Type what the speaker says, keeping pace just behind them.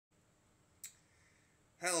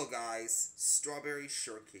Hello guys, Strawberry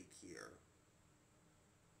Shortcake here.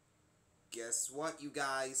 Guess what, you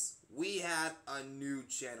guys? We have a new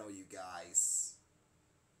channel, you guys.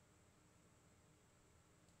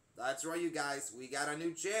 That's right, you guys. We got a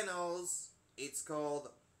new channel. It's called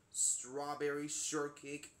Strawberry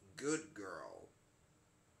Shortcake Good Girl.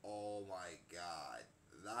 Oh my god.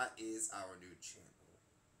 That is our new channel.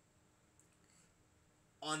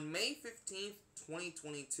 On May 15th,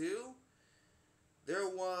 2022, there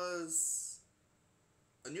was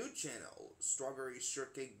a new channel, Strawberry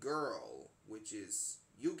Shortcake Girl, which is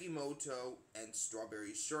Yukimoto and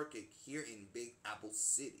Strawberry Shortcake here in Big Apple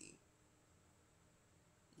City.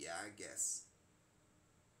 Yeah, I guess.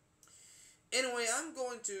 Anyway, I'm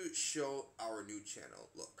going to show our new channel.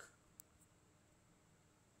 Look.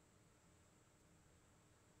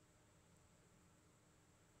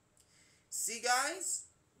 See, guys?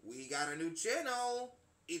 We got a new channel.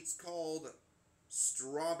 It's called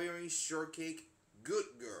Strawberry Shortcake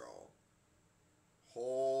Good Girl.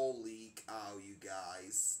 Holy cow, you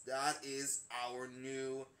guys. That is our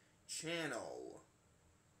new channel.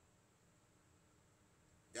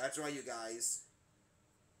 That's right, you guys.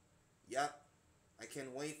 Yep. I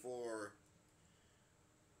can't wait for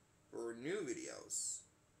new videos.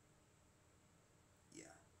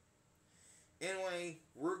 Yeah. Anyway,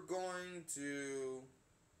 we're going to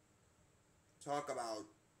talk about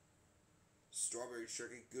Strawberry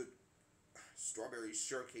Shortcake's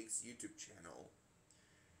YouTube channel.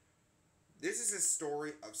 This is a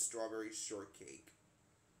story of Strawberry Shortcake.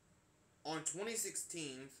 On June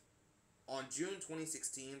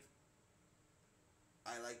 2016,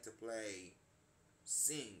 I like to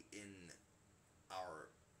sing in our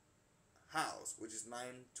house, which is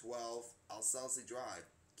 912 Alselsey Drive,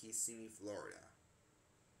 Kissimmee, Florida.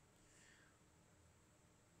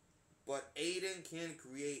 But Aiden can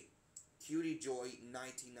create Cutie Joy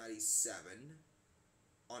 1997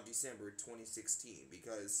 on December 2016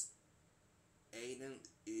 because Aiden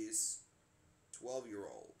is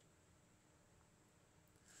 12-year-old.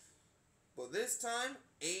 But this time,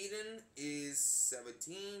 Aiden is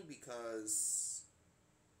 17 because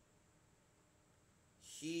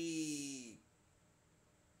he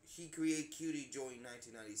created Cutie Joy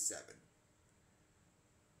 1997.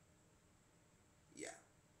 Yeah.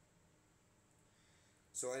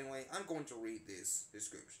 So anyway, I'm going to read this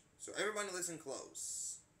description. So everybody listen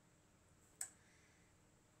close.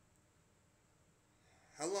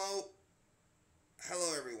 Hello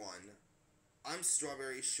everyone. I'm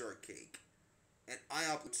Strawberry Shortcake, and I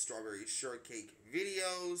upload Strawberry Shortcake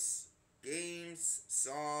videos, games,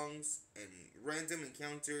 songs, and random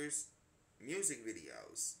encounters, music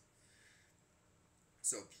videos.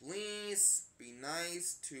 So please be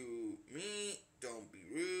nice to me, don't be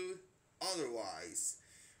rude, otherwise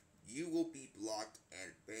you will be blocked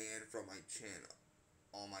and banned from my channel.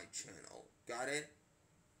 Got it?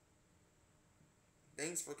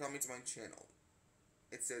 Thanks for coming to my channel.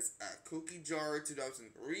 It says at Cookie Jar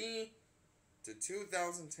 2003 to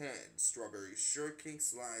 2010, Strawberry Shortcake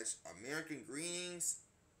 / American Greetings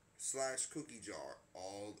 / Cookie Jar,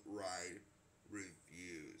 all right,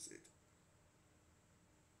 reviews it.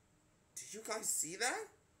 Did you guys see that?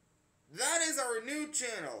 That is our new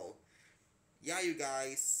channel. Yeah, you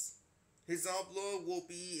guys. His upload will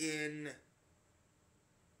be in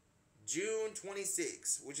June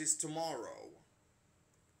 26th, which is tomorrow.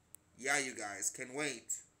 Yeah, you guys, can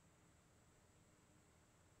wait.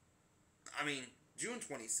 I mean, June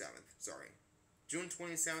 27th, sorry. June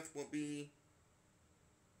 27th will be...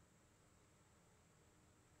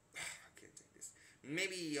 I can't take this.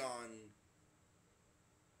 Maybe on...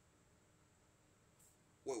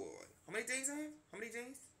 Wait. How many days I have? How many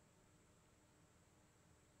days?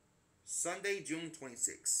 Sunday, June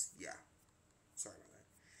 26th. Yeah. Sorry about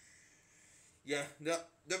that. Yeah,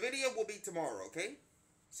 the video will be tomorrow, okay?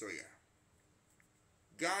 So, yeah.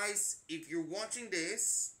 Guys, if you're watching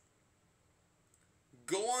this,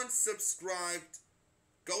 go subscribe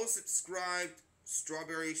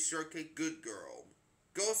Strawberry Shortcake Good Girl.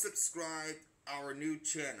 Go subscribe our new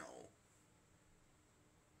channel.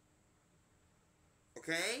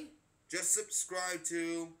 Okay? Just subscribe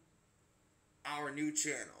to our new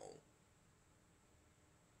channel.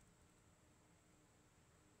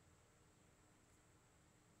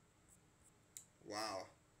 Wow.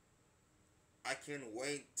 I can't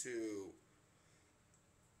wait to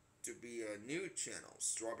be a new channel,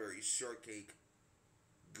 Strawberry Shortcake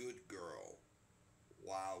Good Girl.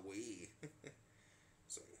 Wowee.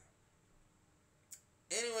 So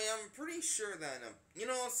yeah. Anyway, I'm pretty sure that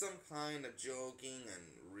some kind of joking and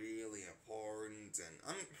really important, and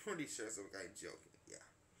I'm pretty sure some kind of joking. Yeah.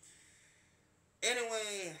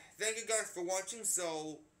 Anyway, thank you guys for watching.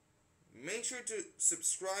 So make sure to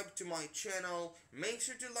subscribe to my channel, make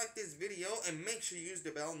sure to like this video, and make sure you use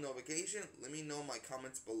the bell notification. Let me know in my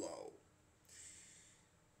comments below.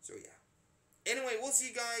 So yeah. Anyway, we'll see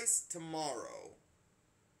you guys tomorrow.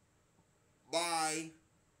 Bye.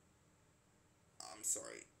 I'm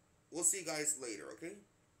sorry. We'll see you guys later, okay?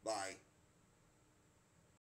 Bye.